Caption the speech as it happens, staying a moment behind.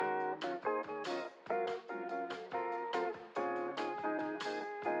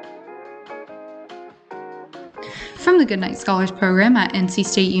From the Goodnight Scholars Program at NC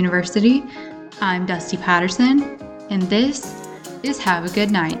State University, I'm Dusty Patterson, and this is Have a Good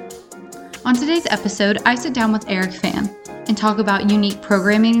Night. On today's episode, I sit down with Eric Fan and talk about unique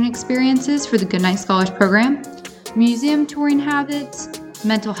programming experiences for the Goodnight Scholars Program, museum touring habits,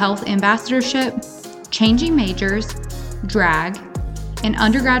 mental health ambassadorship, changing majors, drag, and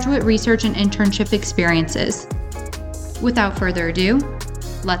undergraduate research and internship experiences. Without further ado,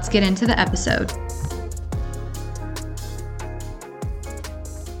 let's get into the episode.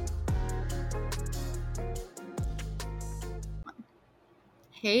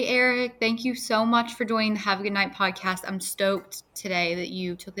 Hey, Eric, thank you so much for joining the Have a Good Night podcast. I'm stoked today that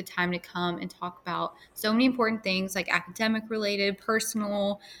you took the time to come and talk about so many important things like academic related,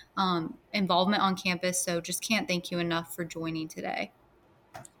 personal involvement on campus. So just can't thank you enough for joining today.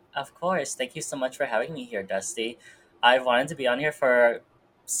 Of course. Thank you so much for having me here, Dusty. I've wanted to be on here for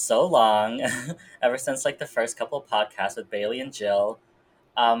so long, ever since like the first couple of podcasts with Bailey and Jill.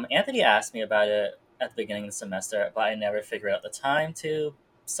 Anthony asked me about it at the beginning of the semester, but I never figured out the time to.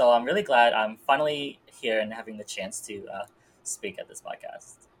 So I'm really glad I'm finally here and having the chance to speak at this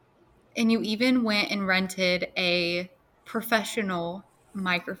podcast. And you even went and rented a professional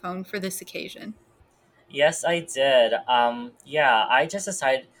microphone for this occasion. Yes, I did. Yeah, I just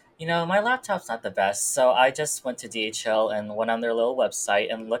decided, my laptop's not the best, so I just went to DHL and went on their little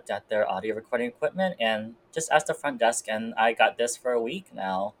website and looked at their audio recording equipment and just asked the front desk, and I got this for a week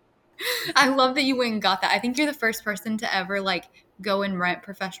now. I love that you went and got that. I think you're the first person to ever go and rent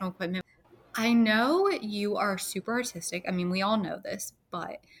professional equipment. I know you are super artistic. I mean, we all know this,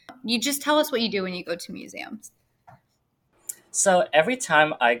 but you just tell us what you do when you go to museums. So every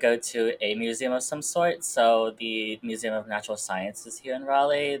time I go to a museum of some sort, so the Museum of Natural Sciences here in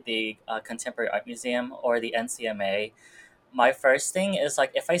Raleigh, the Contemporary Art Museum, or the NCMA, my first thing is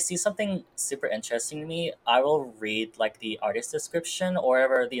like if I see something super interesting to me, I will read like the artist description or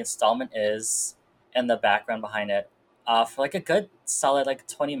whatever the installment is and the background behind it for like a good solid like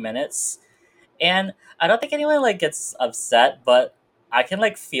 20 minutes. And I don't think anyone like gets upset, but I can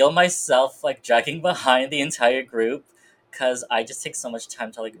like feel myself like dragging behind the entire group because I just take so much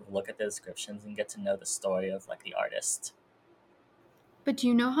time to like look at the descriptions and get to know the story of like the artist. But do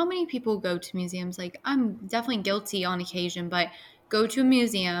you know how many people go to museums? Like, I'm definitely guilty on occasion, but go to a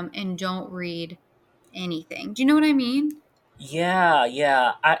museum and don't read anything. Do you know what I mean? Yeah.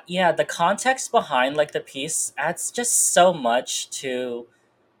 The context behind like the piece adds just so much to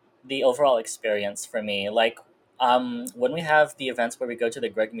the overall experience for me. Like, when we have the events where we go to the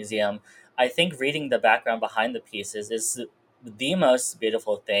Gregg Museum, I think reading the background behind the pieces is the most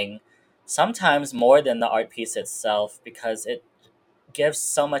beautiful thing. Sometimes more than the art piece itself, because it gives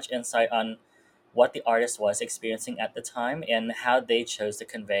so much insight on what the artist was experiencing at the time and how they chose to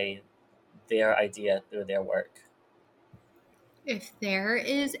convey their idea through their work. If there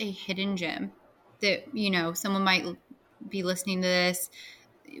is a hidden gem that, someone might be listening to this,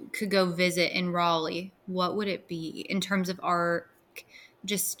 could go visit in Raleigh, what would it be in terms of art,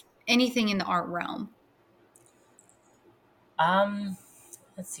 just anything in the art realm? Um,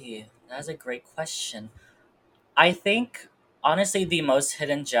 let's see. That's a great question. I think honestly the most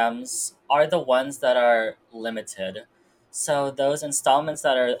hidden gems are the ones that are limited. So those installments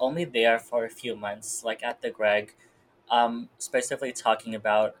that are only there for a few months, like at the Greg, specifically talking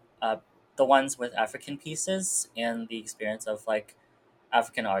about the ones with African pieces and the experience of like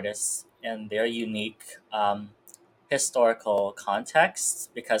African artists and their unique historical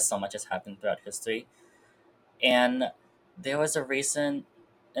context because so much has happened throughout history. And there was a recent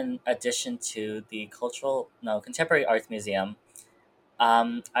in addition to the cultural no contemporary arts museum.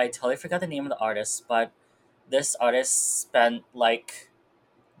 I totally forgot the name of the artist, but this artist spent like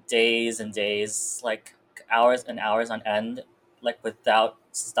days and days, like hours and hours on end, like without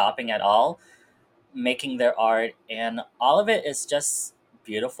stopping at all, making their art, and all of it is just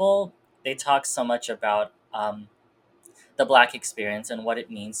beautiful. They talk so much about the Black experience and what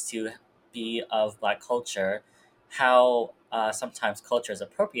it means to be of Black culture, how sometimes culture is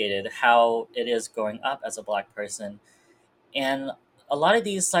appropriated, how it is growing up as a Black person, and a lot of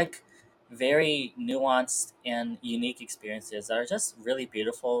these like very nuanced and unique experiences that are just really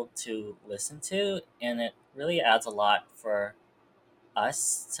beautiful to listen to, and it really adds a lot for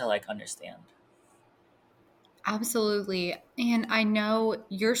us to like understand. Absolutely. And I know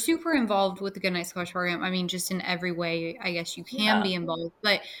you're super involved with the Goodnight Scholars Program. I mean, just in every way, I guess you can Yeah. be involved.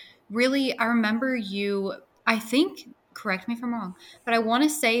 But really, I remember you, I think, correct me if I'm wrong, but I want to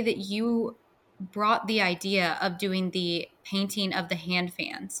say that you brought the idea of doing the painting of the hand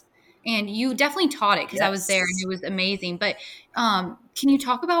fans. And you definitely taught it because I was there and Yes. it was amazing. But can you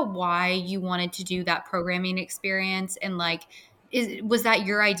talk about why you wanted to do that programming experience? And like, was that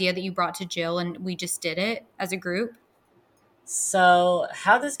your idea that you brought to Jill and we just did it as a group? So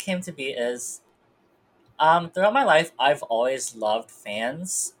how this came to be is throughout my life, I've always loved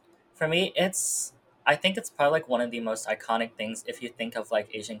fans. For me, I think it's probably like one of the most iconic things. If you think of like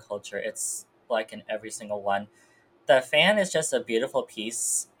Asian culture, it's like in every single one. The fan is just a beautiful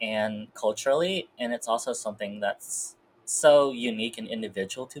piece, and culturally, and it's also something that's so unique and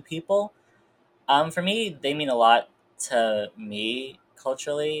individual to people. For me, they mean a lot to me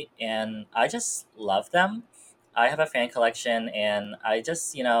culturally, and I just love them. I have a fan collection, and I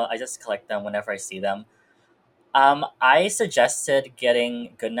just collect them whenever I see them. I suggested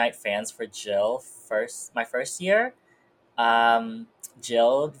getting Goodnight fans for Jill my first year. Um,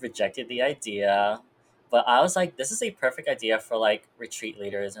 Jill rejected the idea, but I was like, this is a perfect idea for like retreat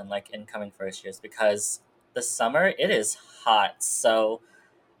leaders and like incoming first years because the summer it is hot. So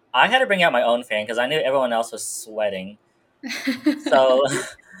I had to bring out my own fan because I knew everyone else was sweating. So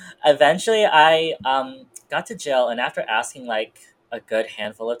eventually I got to Jill, and after asking like a good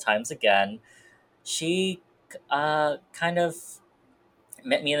handful of times again, she kind of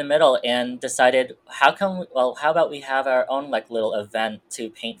met me in the middle and decided how about we have our own like little event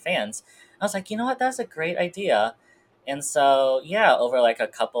to paint fans. I was like, you know what, that's a great idea. And so yeah, over like a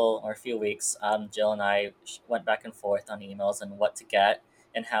couple or a few weeks, Jill and I went back and forth on emails and what to get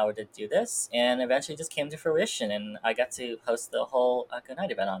and how to do this, and eventually just came to fruition, and I got to host the whole good night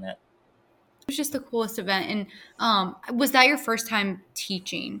event on it. It was just the coolest event. And was that your first time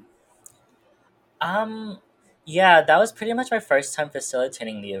teaching? Um, yeah, that was pretty much my first time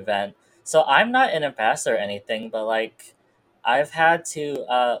facilitating the event. So I'm not an ambassador or anything, but like I've had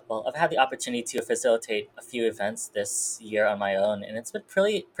the opportunity to facilitate a few events this year on my own, and it's been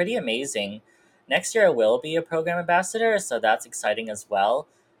pretty amazing. Next year I will be a program ambassador, so that's exciting as well.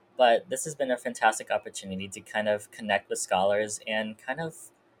 But this has been a fantastic opportunity to kind of connect with scholars and kind of,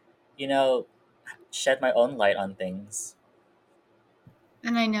 you know, shed my own light on things.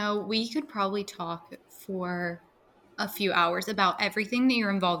 And I know we could probably talk for a few hours about everything that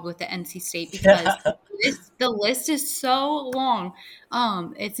you're involved with at NC State because the list is so long.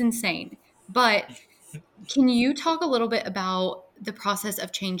 It's insane. But can you talk a little bit about the process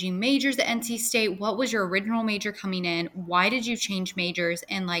of changing majors at NC State? What was your original major coming in? Why did you change majors?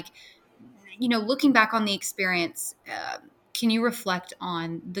 And like, looking back on the experience, can you reflect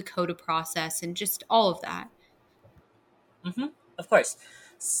on the CODA process and just all of that? hmm Of course.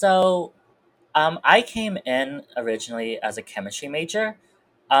 So I came in originally as a chemistry major.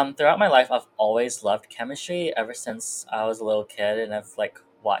 Throughout my life, I've always loved chemistry ever since I was a little kid, and I've like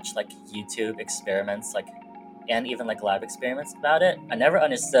watched like YouTube experiments, like and even like lab experiments about it. I never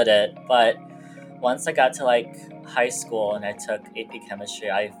understood it, but once I got to like high school and I took AP chemistry,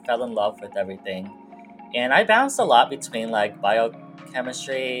 I fell in love with everything, and I bounced a lot between like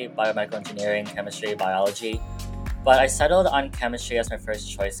biochemistry, biomedical engineering, chemistry, biology. But I settled on chemistry as my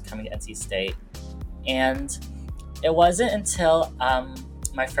first choice coming to NC State, and it wasn't until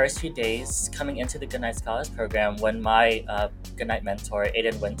my first few days coming into the Goodnight Scholars program when my Goodnight mentor,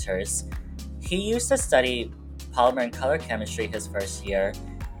 Aiden Winters, he used to study polymer and color chemistry his first year.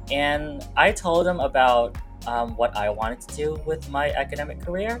 And I told him about what I wanted to do with my academic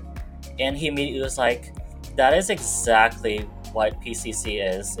career. And he immediately was like, that is exactly what PCC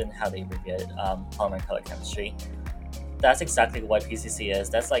is and how they abbreviate it, polymer and color chemistry. That's exactly what PCC is.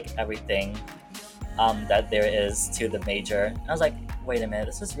 That's like everything that there is to the major. And I was like, wait a minute,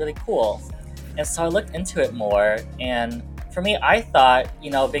 this is really cool. And so I looked into it more. And for me, I thought,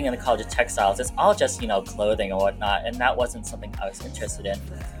 being in the College of Textiles, it's all just, clothing or whatnot. And that wasn't something I was interested in.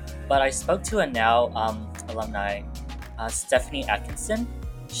 But I spoke to a now alumni, Stephanie Atkinson.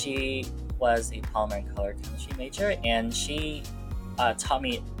 She was a polymer and color chemistry major, and she taught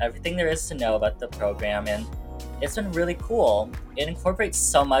me everything there is to know about the program. And it's been really cool. It incorporates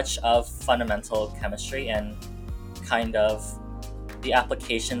so much of fundamental chemistry and kind of the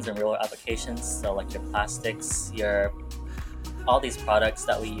applications and real world applications. So like your plastics, your all these products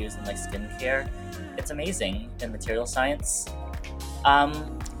that we use in like skincare. It's amazing in material science.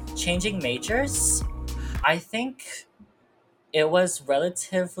 Um, Changing majors, I think it was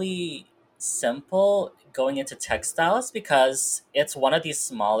relatively simple going into textiles because it's one of the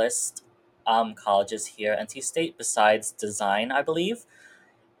smallest colleges here at NT State besides design, I believe.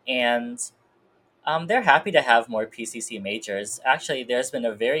 And they're happy to have more PCC majors. Actually, there's been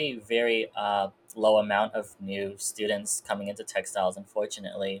a very low amount of new students coming into textiles,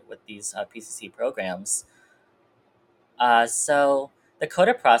 unfortunately, with these PCC programs. So the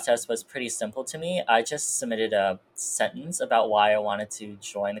coda process was pretty simple to me. I just submitted a sentence about why I wanted to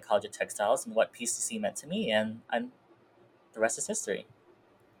join the College of Textiles and what PCC meant to me, and the rest is history.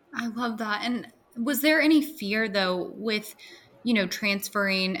 I love that. And was there any fear though with,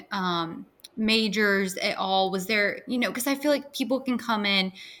 transferring majors at all? Was there, because I feel like people can come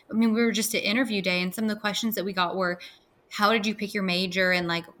in. I mean, we were just at interview day, and some of the questions that we got were, how did you pick your major? And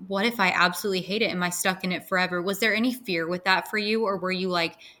like, what if I absolutely hate it? Am I stuck in it forever? Was there any fear with that for you? Or were you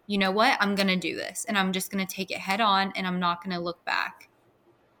like, you know what? I'm going to do this and I'm just going to take it head on and I'm not going to look back?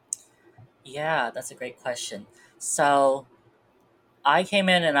 Yeah, that's a great question. So I came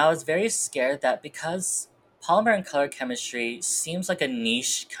in and I was very scared that because polymer and color chemistry seems like a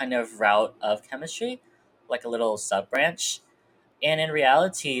niche kind of route of chemistry, like a little sub branch. And in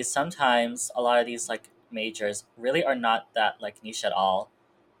reality, sometimes a lot of these like majors really are not that like niche at all.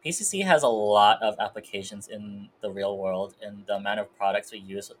 PCC has a lot of applications in the real world, and the amount of products we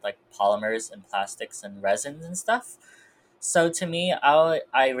use with like polymers and plastics and resins and stuff. So to me,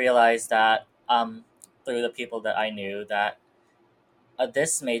 I realized that through the people that I knew that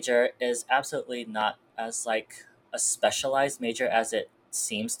this major is absolutely not as like a specialized major as it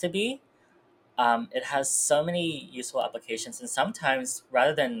seems to be. It has so many useful applications, and sometimes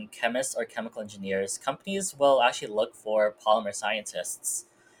rather than chemists or chemical engineers, companies will actually look for polymer scientists.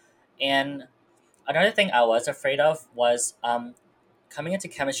 And another thing I was afraid of was coming into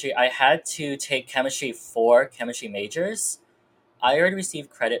chemistry. I had to take chemistry for chemistry majors. I already received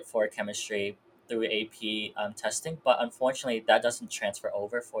credit for chemistry through AP testing, but unfortunately, that doesn't transfer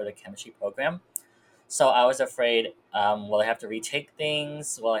over for the chemistry program. So I was afraid, will I have to retake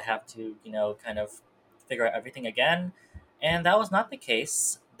things? Will I have to, kind of figure out everything again? And that was not the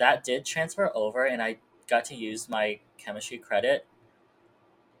case. That did transfer over, and I got to use my chemistry credit.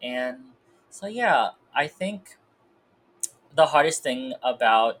 And so, yeah, I think the hardest thing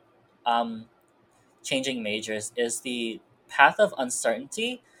about um, changing majors is the path of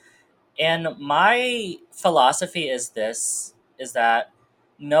uncertainty. And my philosophy is that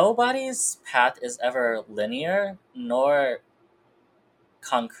nobody's path is ever linear nor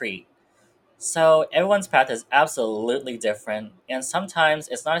concrete. So everyone's path is absolutely different, and sometimes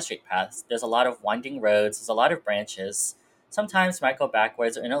it's not a straight path. There's a lot of winding roads, there's a lot of branches. Sometimes you might go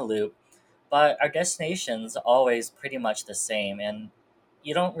backwards or in a loop, but our destination's always pretty much the same, and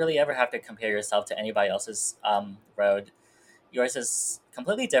you don't really ever have to compare yourself to anybody else's road. Yours is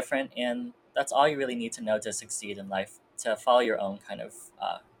completely different, and that's all you really need to know to succeed in life, to follow your own kind of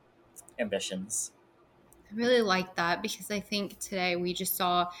ambitions. I really like that because I think today we just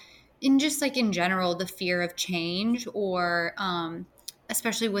saw, in just like in general, the fear of change, or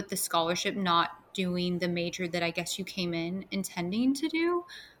especially with the scholarship not doing the major that I guess you came in intending to do.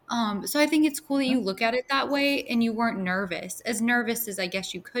 So I think it's cool that you look at it that way and you weren't nervous as I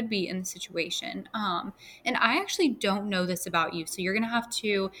guess you could be in the situation. And I actually don't know this about you, so you're gonna have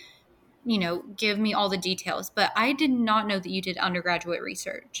to, give me all the details. But I did not know that you did undergraduate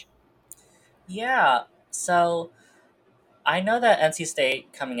research. Yeah, so I know that NC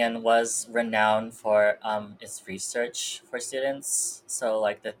State coming in was renowned for its research for students. So,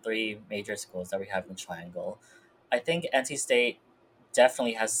 like the three major schools that we have in the Triangle, I think NC State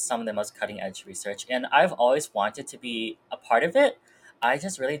definitely has some of the most cutting edge research, and I've always wanted to be a part of it. I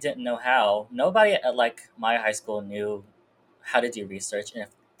just really didn't know how. Nobody at like my high school knew how to do research, and if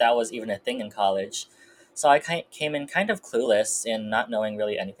that was even a thing in college. So came in kind of clueless and not knowing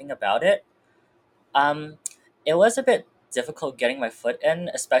really anything about it. Um, it was a bit difficult getting my foot in,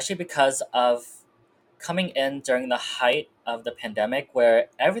 especially because of coming in during the height of the pandemic where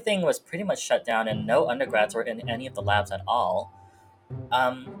everything was pretty much shut down and no undergrads were in any of the labs at all.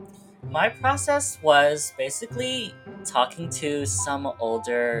 Um, my process was basically talking to some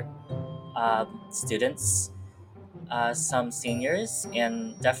older students, some seniors,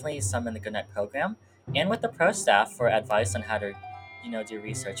 and definitely some in the Goodnight program, and with the pro staff for advice on how to, do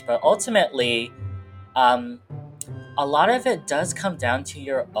research. But ultimately, um, a lot of it does come down to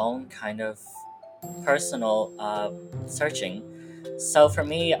your own kind of personal searching. So for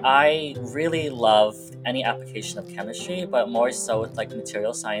me, I really love any application of chemistry, but more so with like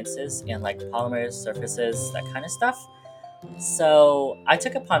material sciences and like polymers, surfaces, that kind of stuff. So I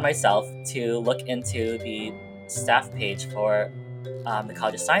took upon myself to look into the staff page for the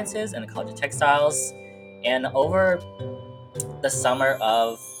College of Sciences and the College of Textiles. And over the summer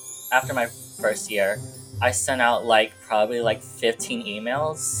of after my first year, I sent out like probably like 15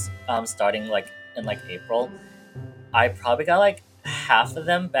 emails starting like in like April. I probably got like half of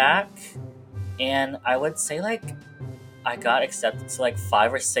them back, and I would say like I got accepted to like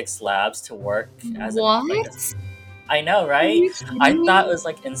five or six labs to work as an like What? I know, Are right? you I kidding thought it me? was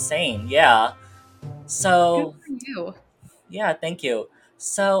like insane. Yeah. Good So for you. yeah, thank you.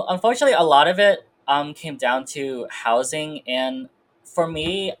 So unfortunately, a lot of it came down to housing, and for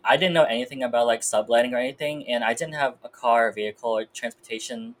me, I didn't know anything about like subletting or anything, and I didn't have a car, or vehicle, or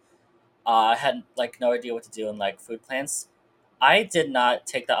transportation. I had like no idea what to do in like food plants. I did not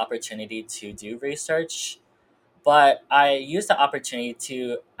take the opportunity to do research, but I used the opportunity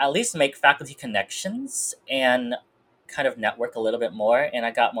to at least make faculty connections and kind of network a little bit more, and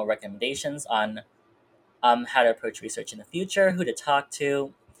I got more recommendations on how to approach research in the future, who to talk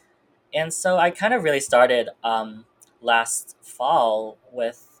to, and so I kind of really started last fall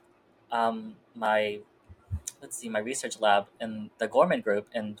with my my research lab in the Gorman Group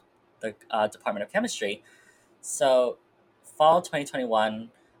in the Department of Chemistry. So fall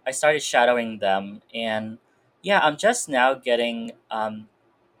 2021, I started shadowing them, and yeah, I'm just now getting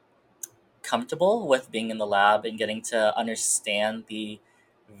comfortable with being in the lab and getting to understand the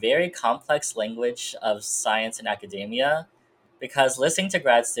very complex language of science and academia, because listening to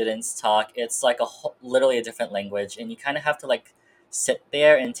grad students talk, it's like literally a different language, and you kind of have to like sit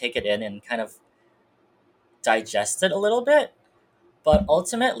there and take it in and kind of digest it a little bit. But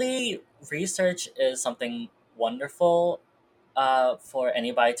ultimately, research is something wonderful for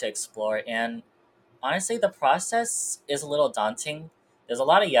anybody to explore, and honestly, the process is a little daunting. There's a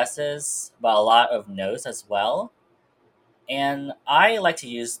lot of yeses, but a lot of nos as well. And I like to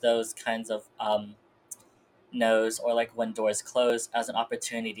use those kinds of no's, or like when doors close, as an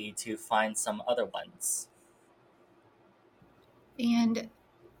opportunity to find some other ones. And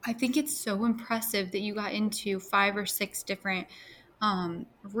I think it's so impressive that you got into 5 or 6 different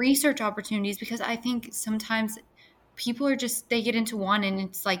research opportunities, because I think sometimes people are just, they get into one and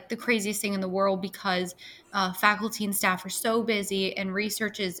it's like the craziest thing in the world, because faculty and staff are so busy, and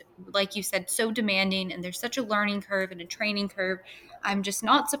research is, like you said, so demanding, and there's such a learning curve and a training curve. I'm just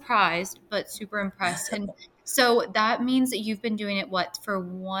not surprised, but super impressed. And so that means that you've been doing it, what, for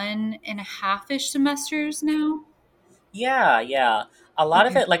 1.5-ish semesters now? Yeah, yeah. A lot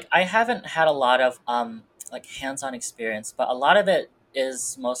of Okay. it, like I haven't had a lot of like hands-on experience, but a lot of it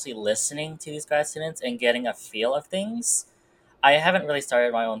is mostly listening to these grad students and getting a feel of things. I haven't really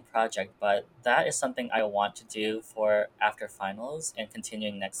started my own project, but that is something I want to do for after finals and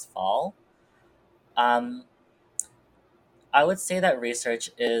continuing next fall. Um, I would say that research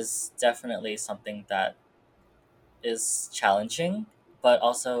is definitely something that is challenging, but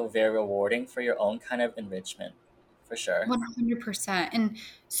also very rewarding for your own kind of enrichment, for sure. 100%. And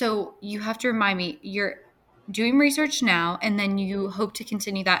so you have to remind me, you're doing research now, and then you hope to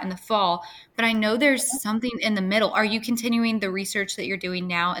continue that in the fall. But I know there's something in the middle. Are you continuing the research that you're doing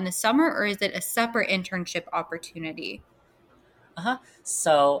now in the summer, or is it a separate internship opportunity? Uh-huh.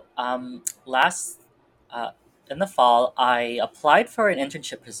 So, last uh, in the fall, I applied for an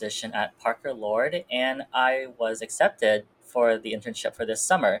internship position at Parker Lord, and I was accepted for the internship for this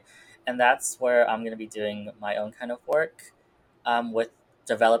summer, and that's where I'm going to be doing my own kind of work, with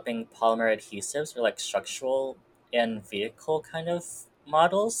developing polymer adhesives for like structural and vehicle kind of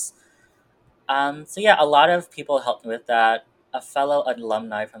models. So yeah, a lot of people helped me with that. A fellow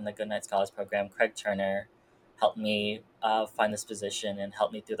alumni from the Goodnight Scholars Program, Craig Turner, helped me find this position and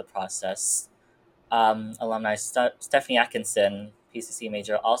helped me through the process. Alumni Stephanie Atkinson, PCC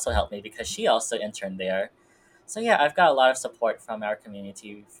major, also helped me because she also interned there. So yeah, I've got a lot of support from our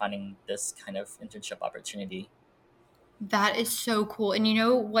community finding this kind of internship opportunity. That is so cool. And you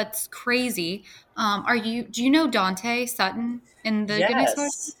know what's crazy? Do you know Dante Sutton in the Goodnight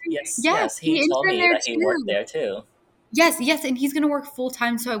Scholars Yes, program? yes, Yes, yes. He he told interned me there that he worked too. there too. Yes, yes, and he's going to work full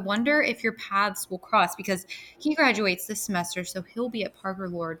time. So I wonder if your paths will cross, because he graduates this semester, so he'll be at Parker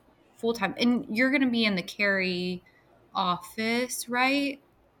Lord full time, and you're going to be in the Cary office, right?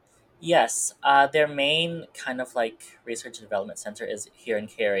 Yes, their main kind of like research and development center is here in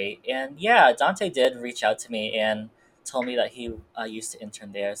Cary. And yeah, Dante did reach out to me and told me that he used to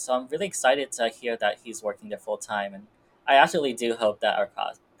intern there. So I'm really excited to hear that he's working there full time. And I absolutely do hope that our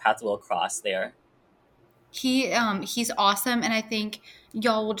path will cross there. He's awesome, and I think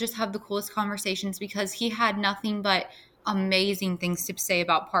y'all will just have the coolest conversations, because he had nothing but amazing things to say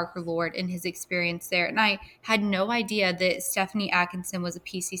about Parker Lord and his experience there. And I had no idea that Stephanie Atkinson was a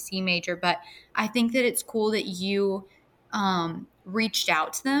PCC major, but I think that it's cool that you reached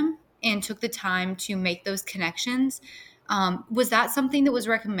out to them and took the time to make those connections. Was that something that was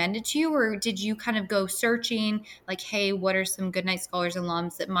recommended to you, or did you kind of go searching, like, hey, what are some Goodnight Scholars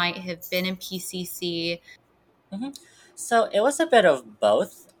alums that might have been in PCC? hmm So it was a bit of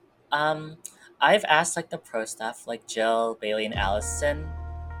both. Um, I've asked like the pro staff, like Jill, Bailey, and Allison,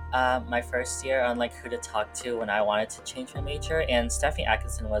 my first year on like who to talk to when I wanted to change my major, and Stephanie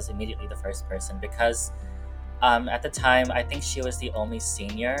Atkinson was immediately the first person because at the time I think she was the only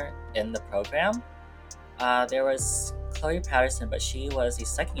senior in the program. There was Chloe Patterson, but she was the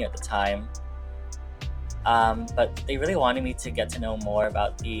second year at the time. But they really wanted me to get to know more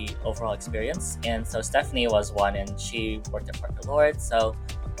about the overall experience, and so Stephanie was one, and she worked at Parker Lord. So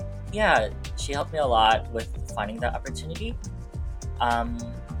yeah, she helped me a lot with finding that opportunity. Um,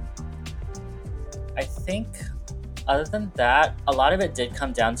 I think other than that, a lot of it did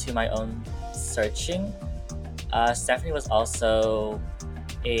come down to my own searching. Stephanie was also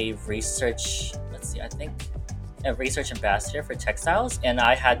a research, let's see, I think a research ambassador for textiles, and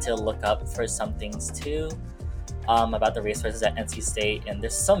I had to look up for some things too about the resources at NC State, and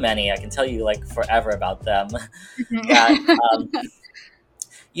there's so many I can tell you like forever about them. that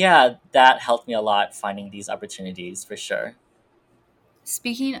yeah, that helped me a lot finding these opportunities for sure.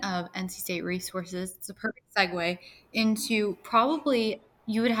 Speaking of NC State resources, it's a perfect segue into probably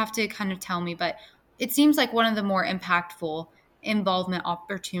you would have to kind of tell me, but it seems like one of the more impactful involvement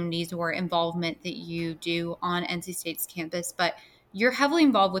opportunities or involvement that you do on NC State's campus. But you're heavily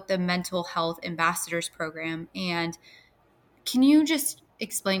involved with the mental health ambassadors program. And can you just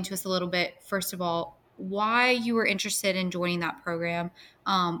explain to us a little bit, first of all, why you were interested in joining that program,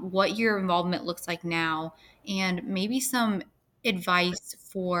 what your involvement looks like now, and maybe some advice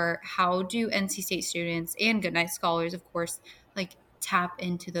for how do NC State students and Goodnight Scholars, of course, like tap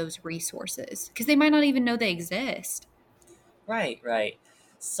into those resources because they might not even know they exist. Right, right.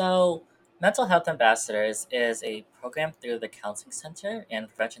 So, Mental Health Ambassadors is a program through the Counseling Center and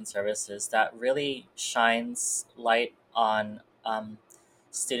Prevention Services that really shines light on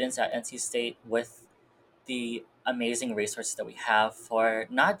students at NC State with the amazing resources that we have for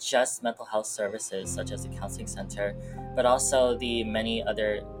not just mental health services such as the Counseling Center, but also the many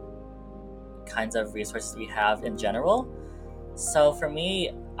other kinds of resources we have in general. So, for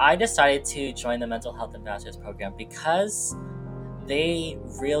me, I decided to join the Mental Health Ambassadors program because they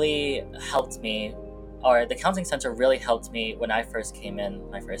really helped me, or the counseling center really helped me when I first came in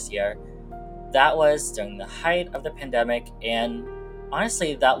my first year. That was during the height of the pandemic, and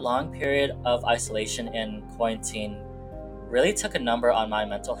honestly, that long period of isolation and quarantine really took a number on my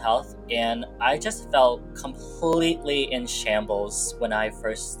mental health, and I just felt completely in shambles when I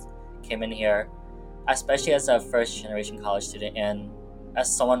first came in here, especially as a first generation college student and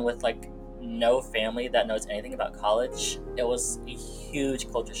as someone with like no family that knows anything about college. It was a huge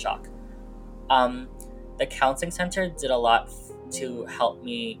culture shock. um, the counseling center did a lot to help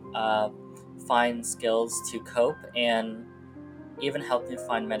me find skills to cope, and even helped me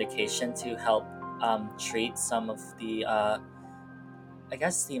find medication to help treat some of the I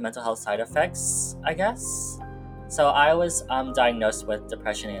guess the mental health side effects, I guess. So I was diagnosed with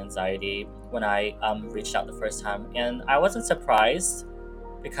depression and anxiety when I reached out the first time, and I wasn't surprised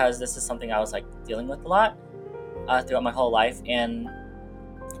because this is something I was like dealing with a lot throughout my whole life, and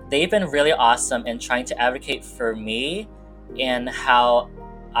they've been really awesome in trying to advocate for me and how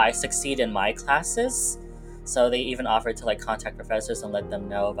I succeed in my classes. So they even offered to like contact professors and let them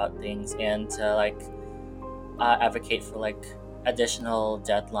know about things, and to like advocate for like additional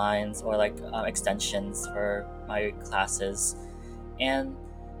deadlines or like extensions for my classes. And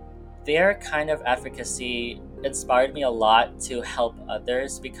their kind of advocacy inspired me a lot to help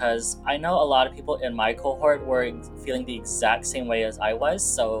others because I know a lot of people in my cohort were feeling the exact same way as I was.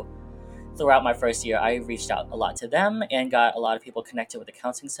 So throughout my first year, I reached out a lot to them and got a lot of people connected with the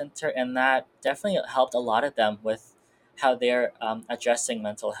counseling center, and that definitely helped a lot of them with how they're addressing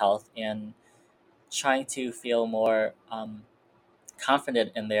mental health and trying to feel more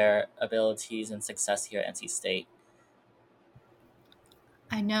confident in their abilities and success here at NC State.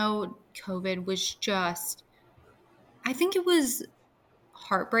 I know COVID was just, I think it was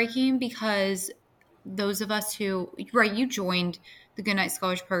heartbreaking because those of us who, right, you joined the Goodnight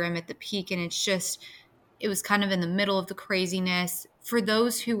Scholars Program at the peak, and it's just, it was kind of in the middle of the craziness. For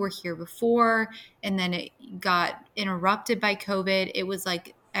those who were here before and then it got interrupted by COVID, it was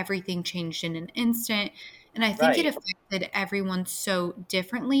like everything changed in an instant. And I think it Right, affected everyone so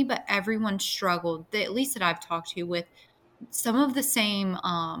differently, but everyone struggled, at least that I've talked to, with some of the same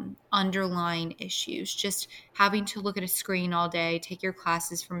underlying issues, just having to look at a screen all day, take your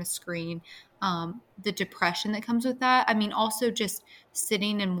classes from a screen, the depression that comes with that. I mean, also just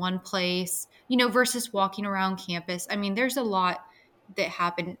sitting in one place, versus walking around campus. I mean, there's a lot that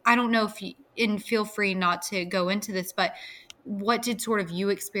happened. I don't know if you, and feel free not to go into this, but what did sort of you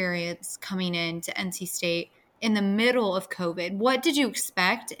experience coming into NC State in the middle of COVID? What did you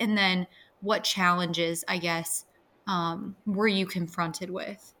expect? And then what challenges, I guess, were you confronted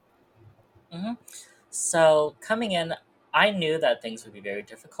with? Hmm. So coming in, I knew that things would be very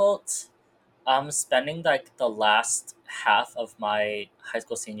difficult. Spending like the last half of my high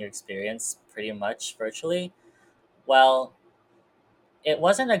school senior experience pretty much virtually. Well, it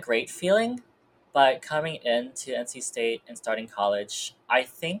wasn't a great feeling, but coming into NC State and starting college, I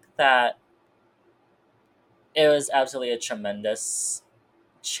think that it was absolutely a tremendous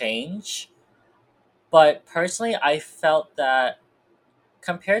change. But personally, I felt that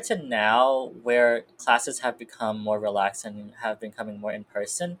compared to now, where classes have become more relaxed and have been coming more in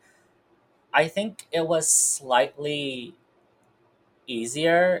person, I think it was slightly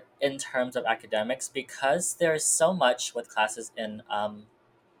easier in terms of academics because there's so much with classes in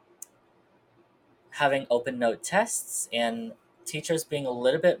having open note tests and teachers being a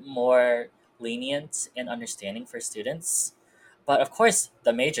little bit more lenient and understanding for students. But of course,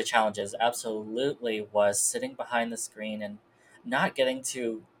 the major challenges absolutely was sitting behind the screen and not getting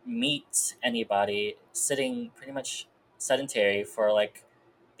to meet anybody, sitting pretty much sedentary for like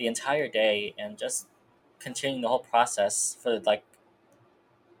the entire day and just continuing the whole process for like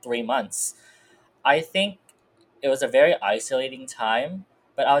 3 months. I think it was a very isolating time,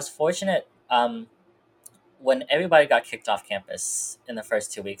 but I was fortunate. When everybody got kicked off campus in the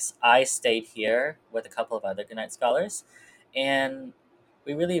first 2 weeks, I stayed here with a couple of other Goodnight Scholars, and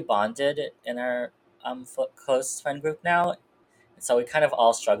we really bonded in our close friend group now. So we kind of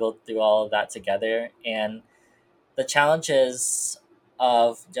all struggled through all of that together, and the challenges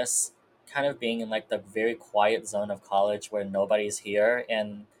of just kind of being in like the very quiet zone of college where nobody's here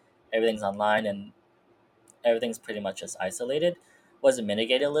and everything's online and everything's pretty much just isolated was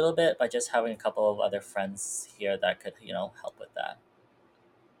mitigated a little bit by just having a couple of other friends here that could, help with that.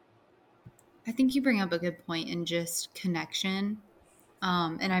 I think you bring up a good point in just connection.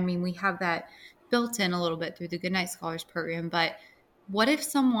 And I mean, we have that built in a little bit through the Goodnight Scholars program. But what if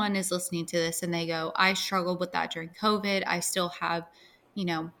someone is listening to this and they go, I struggled with that during COVID. I still have, you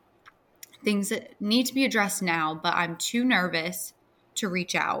know, things that need to be addressed now, but I'm too nervous to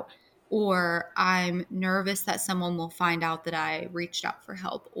reach out. Or I'm nervous that someone will find out that I reached out for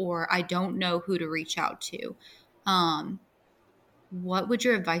help, or I don't know who to reach out to. Um, what would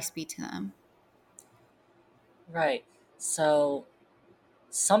your advice be to them? Right. So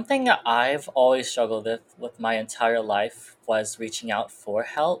something that I've always struggled with my entire life was reaching out for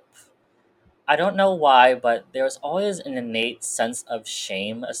help. I don't know why, but there was always an innate sense of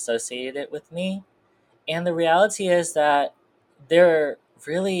shame associated with me. And the reality is that there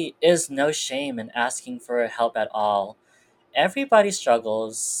really is no shame in asking for help at all. Everybody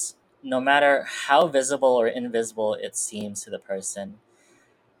struggles, no matter how visible or invisible it seems to the person.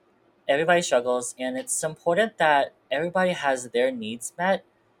 Everybody struggles, and it's important that everybody has their needs met.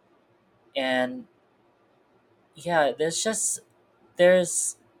 And yeah, there's,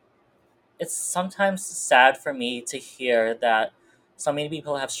 it's sometimes sad for me to hear that so many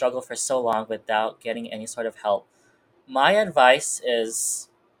people have struggled for so long without getting any sort of help. My advice is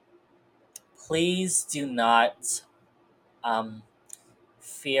please do not um,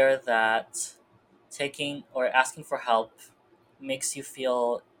 fear that taking or asking for help makes you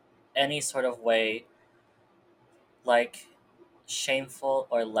feel any sort of way like shameful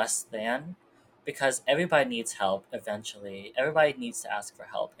or less than, because everybody needs help eventually. Everybody needs to ask for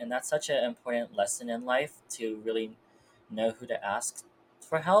help. And that's such an important lesson in life to really know who to ask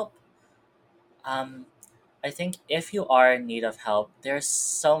for help. Um, I think if you are in need of help, there's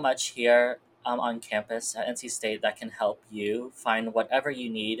so much here on campus at NC State that can help you find whatever you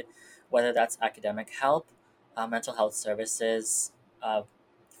need, whether that's academic help, mental health services, uh,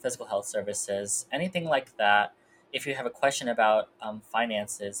 physical health services, anything like that. If you have a question about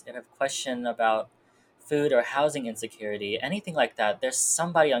finances, if you have a question about food or housing insecurity, anything like that, there's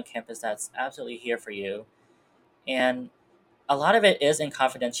somebody on campus that's absolutely here for you. And a lot of it is in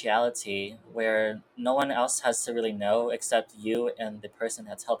confidentiality where no one else has to really know except you and the person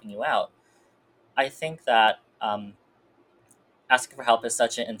that's helping you out. I think that asking for help is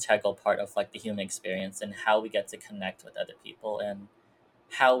such an integral part of like the human experience and how we get to connect with other people and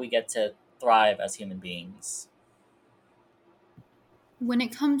how we get to thrive as human beings. When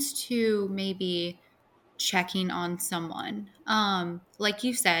it comes to maybe checking on someone, like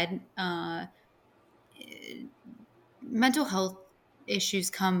you said, mental health issues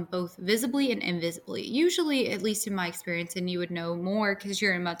come both visibly and invisibly. Usually, at least in my experience, and you would know more because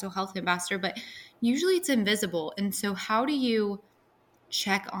you're a mental health ambassador, but usually it's invisible. And so, how do you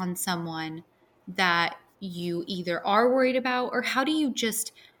check on someone that you either are worried about, or how do you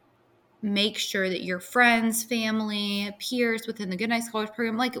just make sure that your friends, family, peers within the Goodnight Scholars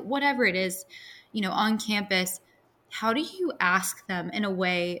program, like whatever it is, on campus, how do you ask them in a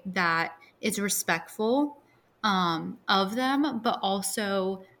way that is respectful of them, but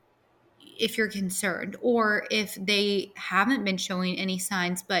also if you're concerned or if they haven't been showing any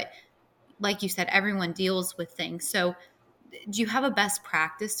signs, but like you said, everyone deals with things. So, do you have a best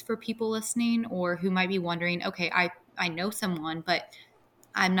practice for people listening or who might be wondering, okay, I know someone, but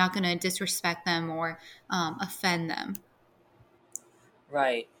I'm not going to disrespect them or offend them?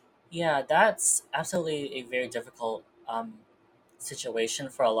 Right. Yeah, that's absolutely a very difficult situation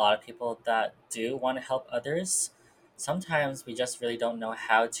for a lot of people that do want to help others. Sometimes we just really don't know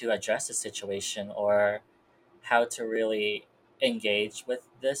how to address the situation or how to really engage with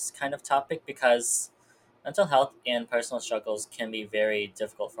this kind of topic because mental health and personal struggles can be very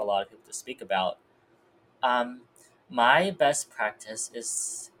difficult for a lot of people to speak about. Um, my best practice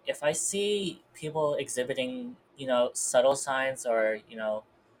is if I see people exhibiting, subtle signs or,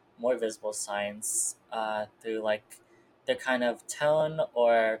 more visible signs through like their kind of tone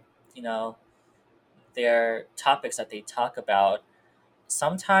or, you know, their topics that they talk about.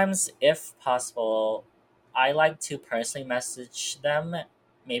 Sometimes, if possible, I like to personally message them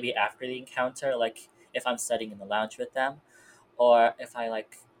maybe after the encounter, like if I'm studying in the lounge with them or if I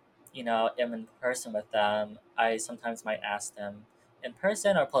like, am in person with them, I sometimes might ask them in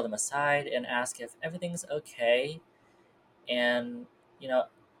person or pull them aside and ask if everything's okay, and you know,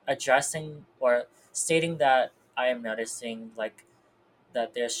 addressing or stating that I am noticing like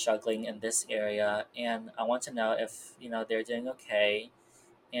that they're struggling in this area, and I want to know if they're doing okay,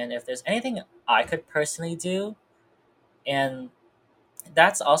 and if there's anything I could personally do, and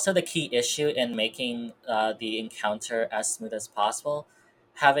that's also the key issue in making the encounter as smooth as possible.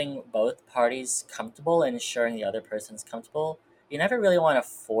 Having both parties comfortable and ensuring the other person's comfortable. You never really want to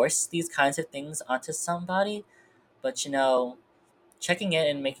force these kinds of things onto somebody, but checking in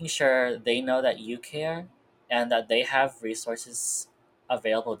and making sure they know that you care and that they have resources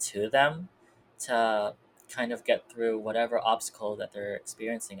available to them to kind of get through whatever obstacle that they're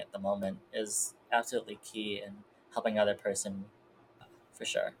experiencing at the moment is absolutely key in helping other person for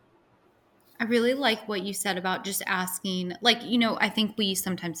sure. I really like what you said about just asking, like, I think we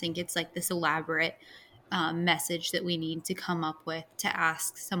sometimes think it's like this elaborate message that we need to come up with to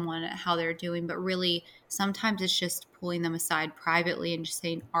ask someone how they're doing. But really, sometimes it's just pulling them aside privately and just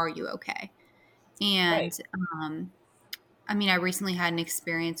saying, "Are you okay?" Right. And um, I mean, I recently had an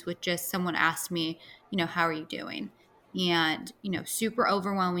experience with just someone asked me, how are you doing? And, super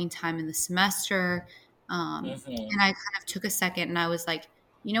overwhelming time in the semester. Mm-hmm. And I kind of took a second and I was like,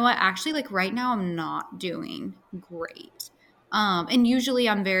 you know what? Actually, like right now, I'm not doing great. And usually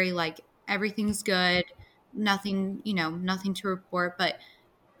I'm very like, everything's good, nothing, nothing to report. But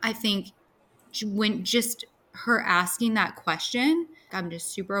I think when just her asking that question, I'm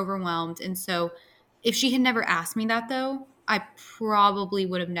just super overwhelmed. And so if she had never asked me that though, I probably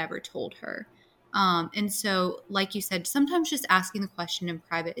would have never told her. And so, like you said, sometimes just asking the question in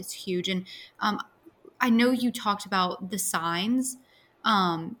private is huge. And um, I know you talked about the signs.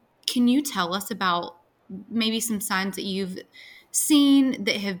 Um, can you tell us about maybe some signs that you've seen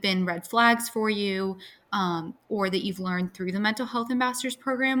that have been red flags for you, or that you've learned through the mental health ambassadors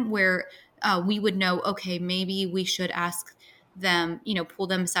program, where we would know, okay, maybe we should ask them, pull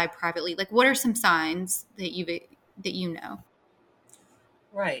them aside privately. Like, what are some signs that you know?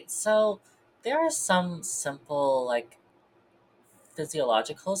 Right. So there are some simple like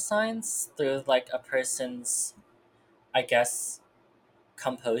physiological signs through like a person's, I guess,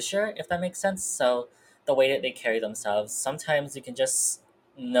 composure, if that makes sense. So the way that they carry themselves. Sometimes you can just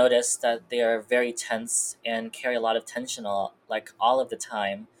notice that they are very tense and carry a lot of tension all of the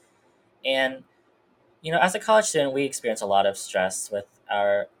time. And as a college student, we experience a lot of stress with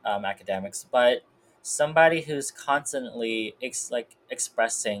our academics, but somebody who's constantly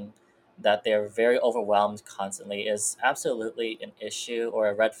expressing that they're very overwhelmed constantly is absolutely an issue or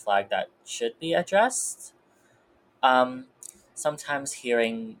a red flag that should be addressed. um, Sometimes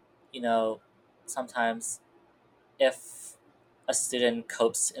hearing, you know, sometimes if a student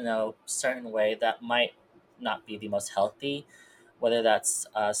copes in a certain way that might not be the most healthy, whether that's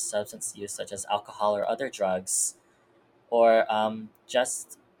substance use such as alcohol or other drugs, or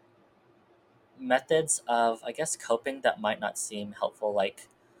just methods of, I guess, coping that might not seem helpful. Like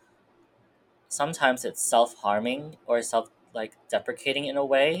sometimes it's self harming or self like deprecating in a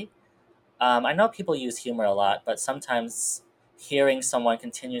way. I know people use humor a lot, but sometimes hearing someone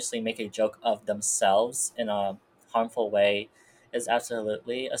continuously make a joke of themselves in a harmful way is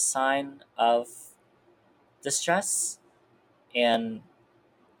absolutely a sign of distress. And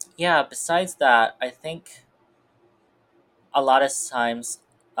yeah, besides that, I think a lot of times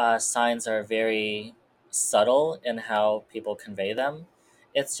signs are very subtle in how people convey them.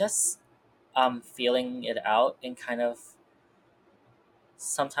 It's just feeling it out and kind of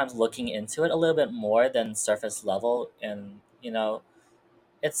sometimes looking into it a little bit more than surface level. And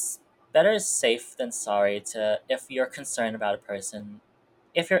it's better safe than sorry to, if you're concerned about a person,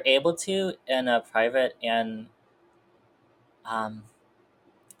 if you're able to, in a private and um,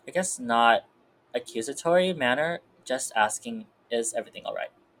 I guess not accusatory manner, just asking, is everything all right?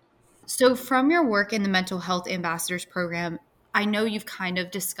 So, from your work in the Mental Health Ambassadors Program, I know you've kind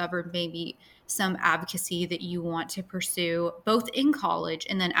of discovered maybe some advocacy that you want to pursue both in college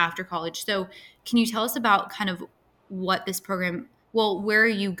and then after college. So, can you tell us about kind of what this program, well, where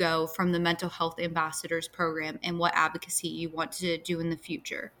you go from the Mental Health Ambassadors Program and what advocacy you want to do in the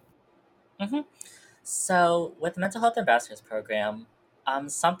future? hmm So, with the Mental Health Ambassadors Program,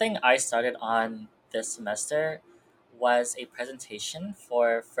 something I started on this semester was a presentation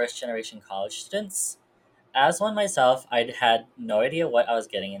for first generation college students. As one myself, I had no idea what I was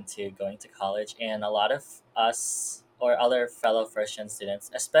getting into going to college, and a lot of us or other fellow first gen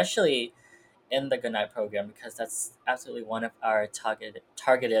students, especially in the Goodnight program, because that's absolutely one of our targeted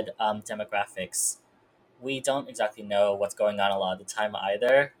demographics. We don't exactly know what's going on a lot of the time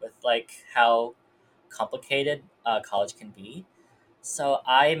either, with like how complicated college can be. So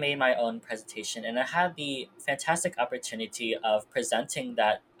I made my own presentation, and I had the fantastic opportunity of presenting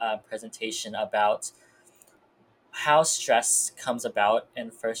that presentation about how stress comes about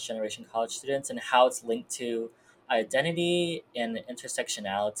in first generation college students and how it's linked to identity and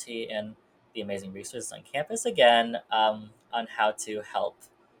intersectionality and the amazing resources on campus again, on how to help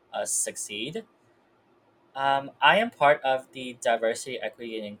us succeed. I am part of the Diversity,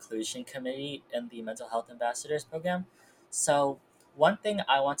 Equity, and Inclusion Committee in the Mental Health Ambassadors Program. So, one thing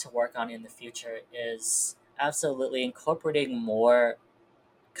I want to work on in the future is absolutely incorporating more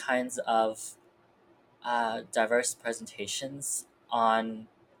kinds of diverse presentations on,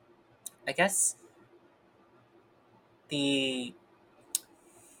 I guess, the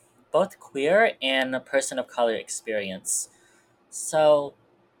both queer and person of color experience. So,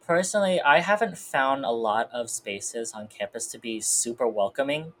 personally, I haven't found a lot of spaces on campus to be super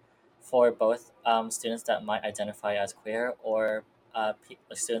welcoming for both students that might identify as queer or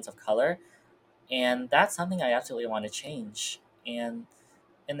students of color. And that's something I absolutely want to change. And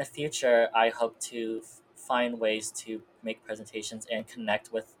in the future, I hope to find ways to make presentations and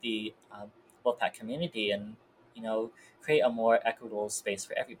connect with the Wolfpack community and, you know, create a more equitable space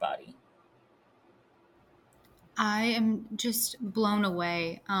for everybody. I am just blown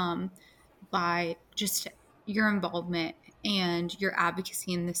away by just your involvement and your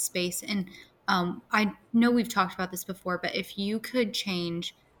advocacy in this space. And I know we've talked about this before, but if you could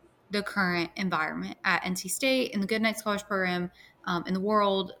change the current environment at NC State in the Good Night Scholars Program, in the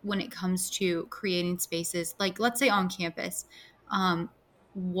world when it comes to creating spaces, like let's say on campus, um,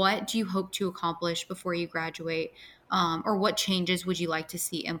 what do you hope to accomplish before you graduate? Or what changes would you like to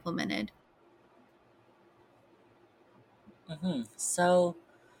see implemented? So,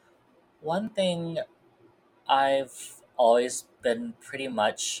 one thing I've always been pretty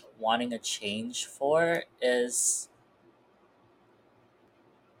much wanting a change for is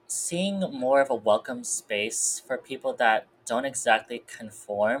seeing more of a welcome space for people that don't exactly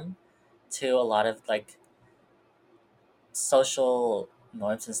conform to a lot of like social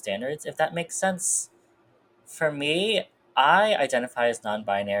norms and standards, if that makes sense. For me, I identify as non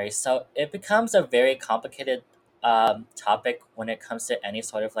binary, so it becomes a very complicated topic when it comes to any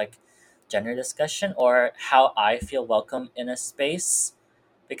sort of like gender discussion or how I feel welcome in a space,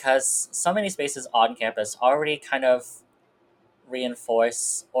 because so many spaces on campus already kind of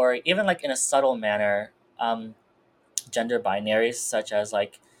reinforce, or even like in a subtle manner, gender binaries, such as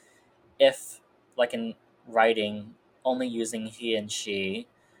like if, like in writing, only using he and she.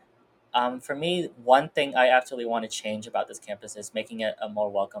 For me, one thing I absolutely want to change about this campus is making it a more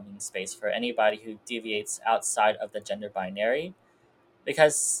welcoming space for anybody who deviates outside of the gender binary.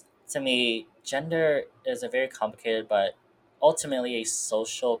 Because to me, gender is a very complicated but ultimately a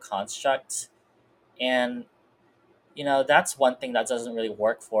social construct. And, that's one thing that doesn't really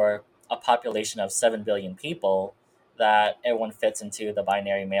work for a population of 7 billion people, that everyone fits into the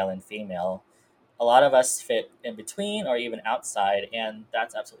binary male and female. A lot of us fit in between or even outside, and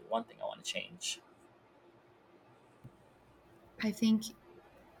that's absolutely one thing I want to change. I think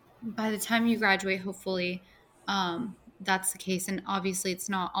by the time you graduate, hopefully, that's the case. And obviously, it's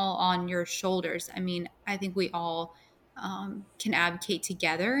not all on your shoulders. I mean, I think we all can advocate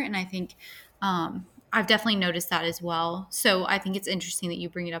together. And I think I've definitely noticed that as well. So I think it's interesting that you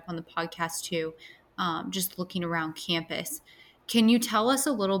bring it up on the podcast too, just looking around campus. Can you tell us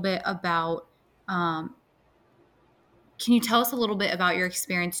a little bit about um, can you tell us a little bit about your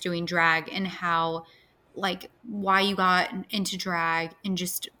experience doing drag and how, like, why you got into drag, and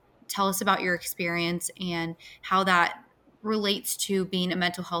just tell us about your experience and how that relates to being a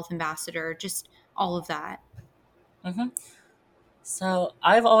mental health ambassador, just all of that. hmm So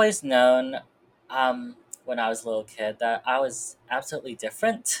I've always known, when I was a little kid, that I was absolutely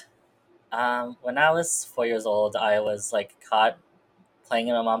different. When I was 4 years old, I was like caught playing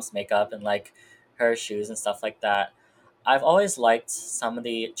in my mom's makeup and like her shoes and stuff like that. I've always liked some of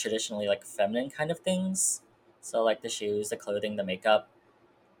the traditionally like feminine kind of things. So like the shoes, the clothing, the makeup,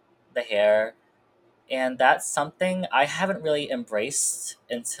 the hair. And that's something I haven't really embraced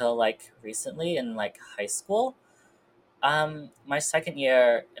until like recently in like high school. My second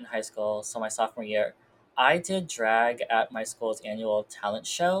year in high school, so my sophomore year, I did drag at my school's annual talent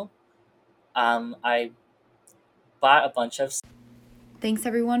show. I bought a bunch of. Thanks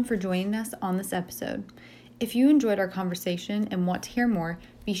everyone for joining us on this episode. If you enjoyed our conversation and want to hear more,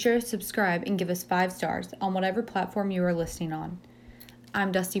 be sure to subscribe and give us 5 stars on whatever platform you are listening on.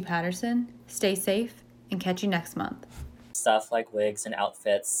 I'm Dusty Patterson. Stay safe and catch you next month. Stuff like wigs and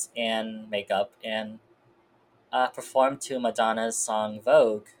outfits and makeup and performed to Madonna's song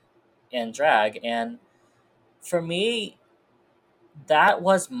Vogue in drag. And for me, that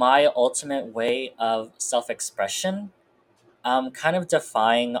was my ultimate way of self expression, kind of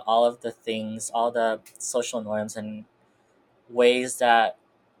defying all of the things, all the social norms and ways that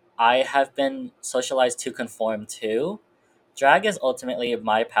I have been socialized to conform to. Drag is ultimately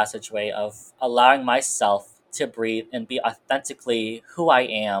my passageway of allowing myself to breathe and be authentically who I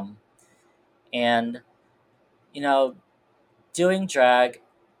am. And, you know, doing drag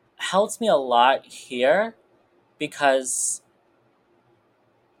helps me a lot here because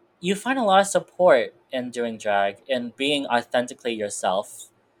you find a lot of support in doing drag and being authentically yourself.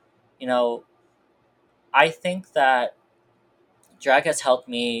 You know, I think that drag has helped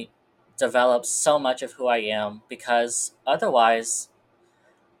me develop so much of who I am because otherwise,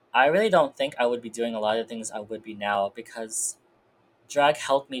 I really don't think I would be doing a lot of things I would be now because drag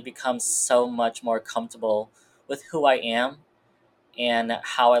helped me become so much more comfortable with who I am and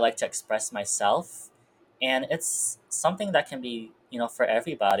how I like to express myself. And it's something that can be, for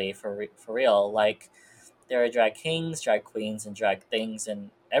everybody, for real. Like, there are drag kings, drag queens, and drag things,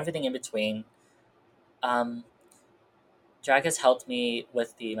 and everything in between. Um, Drag has helped me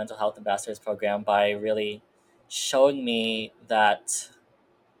with the mental health ambassadors program by really showing me that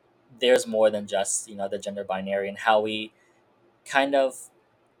there's more than just the gender binary and how we kind of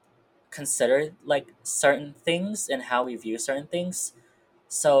consider like certain things and how we view certain things.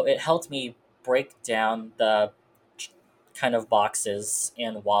 So it helped me break down the kind of boxes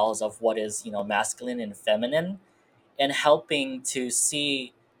and walls of what is masculine and feminine, and helping to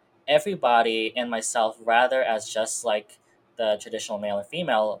see everybody and myself rather as just like the traditional male and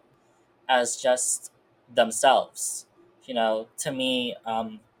female, as just themselves. To me,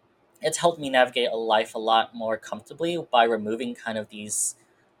 it's helped me navigate a life a lot more comfortably by removing kind of these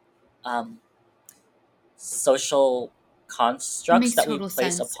um, social constructs Makes that we total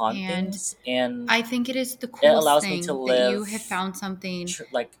place sense. upon And things, and I think it is the it coolest allows me to thing that you have live found something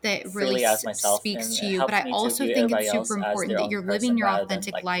like that really freely as myself, speaks and to it you. But helps I me to also view think it's everybody super else as important their that own you're living person your rather than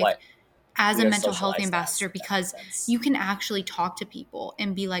authentic like life what as we a are mental health socialized as, ambassador, if that makes because sense. you can actually talk to people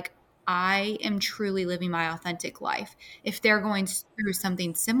and be like, I am truly living my authentic life. If they're going through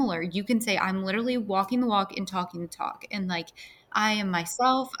something similar, you can say, I'm literally walking the walk and talking the talk. And like, I am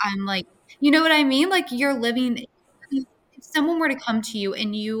myself. I'm like, you know what I mean? Like, you're living. If someone were to come to you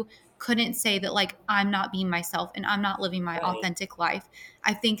and you couldn't say that, like, I'm not being myself and I'm not living my Right. authentic life,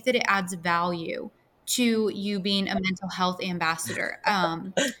 I think that it adds value to you being a mental health ambassador.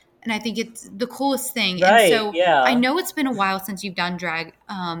 And I think it's the coolest thing. And Right. so I Yeah. know it's been a while since you've done drag,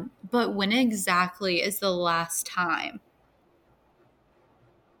 but when exactly is the last time?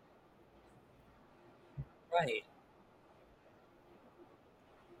 Right.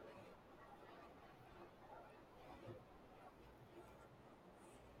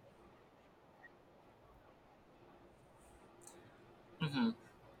 hmm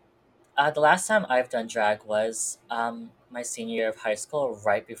the last time I've done drag was my senior year of high school,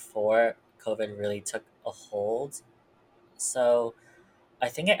 right before COVID really took a hold. So I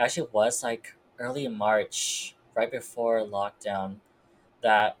think it actually was like early March, right before lockdown,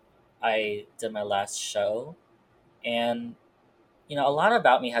 that I did my last show. And a lot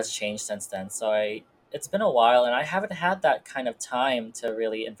about me has changed since then. So it's been a while, and I haven't had that kind of time to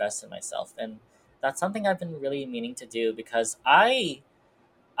really invest in myself. And that's something I've been really meaning to do because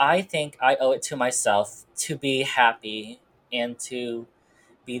I think I owe it to myself to be happy and to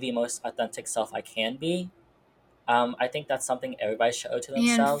be the most authentic self I can be. I think that's something everybody should owe to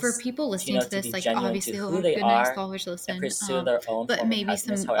And for themselves, people to, listening to to this, be like genuine to obviously a lot who of they Good Night are Scholars and listen, pursue their own but form of maybe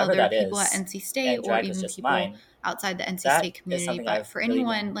happiness, some however other that people at is. NC State And or drag was even just people mine. outside the NC That State is community. something But I've for really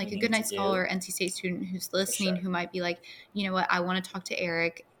been anyone like a meaning Good to Night do Scholar, NC State student who's for listening, sure. who might be like, you know what, I want to talk to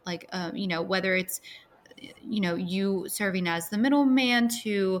Eric, like, whether it's, you serving as the middleman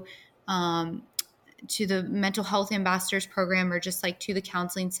um, to the mental health ambassadors program or just like to the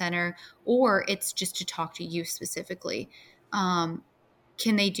counseling center, or it's just to talk to you specifically. Um,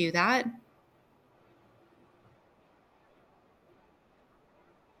 can they do that?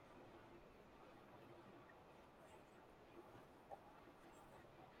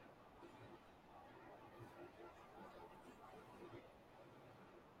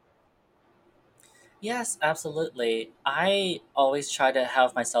 Yes, absolutely. I always try to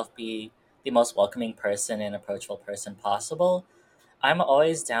have myself be the most welcoming person and approachable person possible. I'm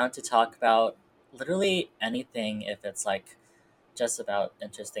always down to talk about literally anything if it's like just about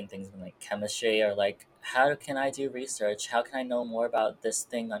interesting things like chemistry or like how can I do research? How can I know more about this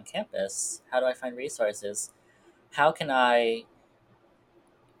thing on campus? How do I find resources? How can I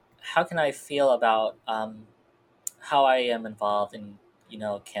how can I feel about how I am involved in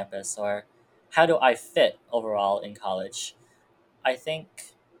campus, or how do I fit overall in college? I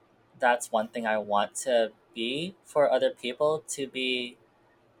think that's one thing I want to be for other people, to be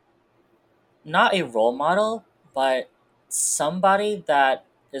not a role model, but somebody that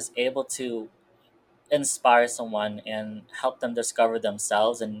is able to inspire someone and help them discover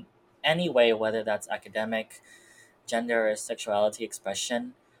themselves in any way, whether that's academic, gender, or sexuality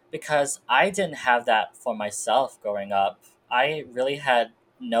expression. Because I didn't have that for myself growing up. I really had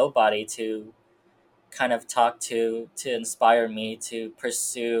nobody to kind of talk to inspire me to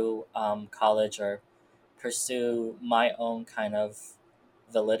pursue college or pursue my own kind of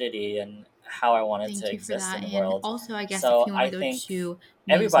validity and how I wanted to Thank you for exist that. in the And world. also, I guess if So you want I to go think to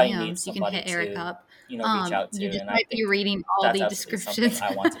everybody needs museums, you can somebody hit Eric to, up. reach out You to. just And I might be think reading all that's the absolutely something descriptions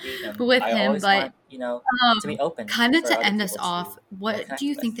I want to be. And with I him. always But want, to be open kind of for to other end this people off, to, what do connect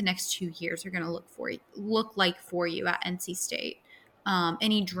you think with. the next 2 years are going to look like for you at NC State?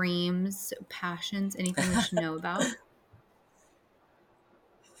 Any dreams, passions, anything we should know about?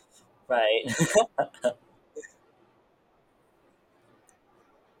 Right.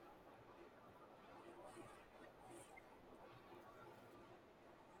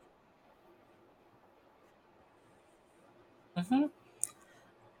 hmm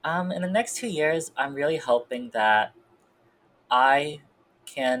in the next 2 years, I'm really hoping that I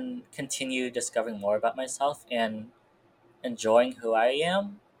can continue discovering more about myself and enjoying who I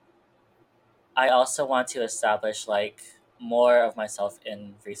am. I also want to establish like more of myself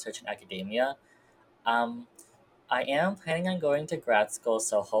in research and academia. Um, I am planning on going to grad school,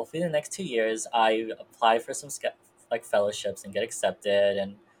 so hopefully in the next 2 years I apply for some like fellowships and get accepted,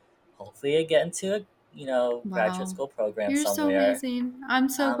 and hopefully I get into a graduate Wow. school program You're so somewhere. amazing. I'm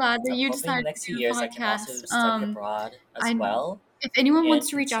so glad that So you hoping in the decided next to two do the years I can also podcast. study abroad as I well If anyone and wants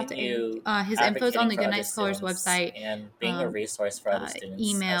to reach out to Eric, continue his info is on advocating the for other Goodnight Scholars students website. and being a Um, resource for other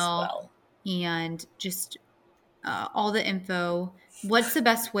students as Email well. and just all the info. What's the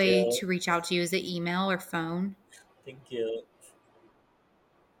best Thank way you. to reach out to you? Is it email or phone? Thank you.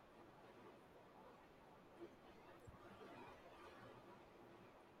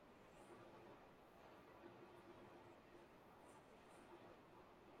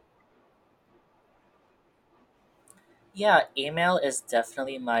 Yeah, email is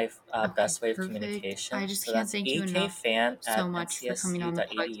definitely my Okay, best way of perfect. I communication. just So can't that's thank you enough ekfan so at much for coming on the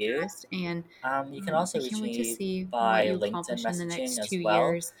ncsu.edu. podcast. And You can I also reach can't wait to me see what by you LinkedIn accomplish in the messaging next as two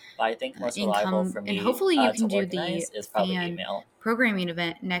well. years. But I think most reliable Income, for and me hopefully you to can do the organize is probably fan email. programming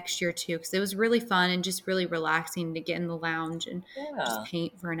event next year too, because it was really fun and just really relaxing to get in the lounge and just Yeah,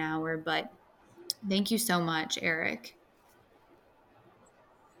 paint for an hour. But thank you so much, Eric.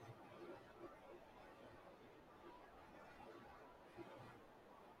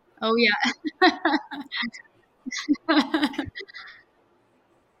 Oh yeah.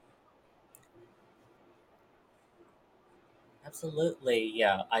 absolutely.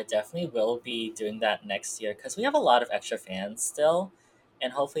 Yeah, I definitely will be doing that next year because we have a lot of extra fans still,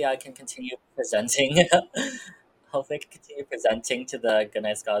 and hopefully I can continue presenting. Hopefully, I can continue presenting to the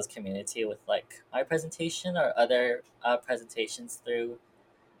Goodnight Scholars community with like my presentation or other presentations through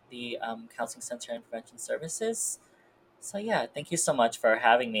the Counseling Center and Prevention Services. So yeah, thank you so much for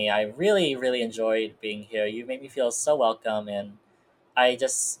having me. I really, really enjoyed being here. You made me feel so welcome, and I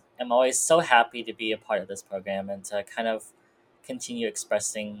just am always so happy to be a part of this program and to kind of continue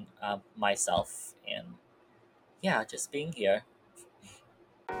expressing myself and yeah, just being here.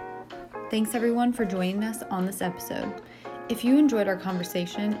 Thanks everyone for joining us on this episode. If you enjoyed our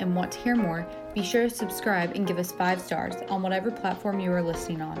conversation and want to hear more, be sure to subscribe and give us 5 stars on whatever platform you are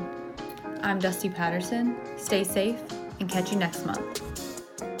listening on. I'm Dusty Patterson. Stay safe and catch you next month.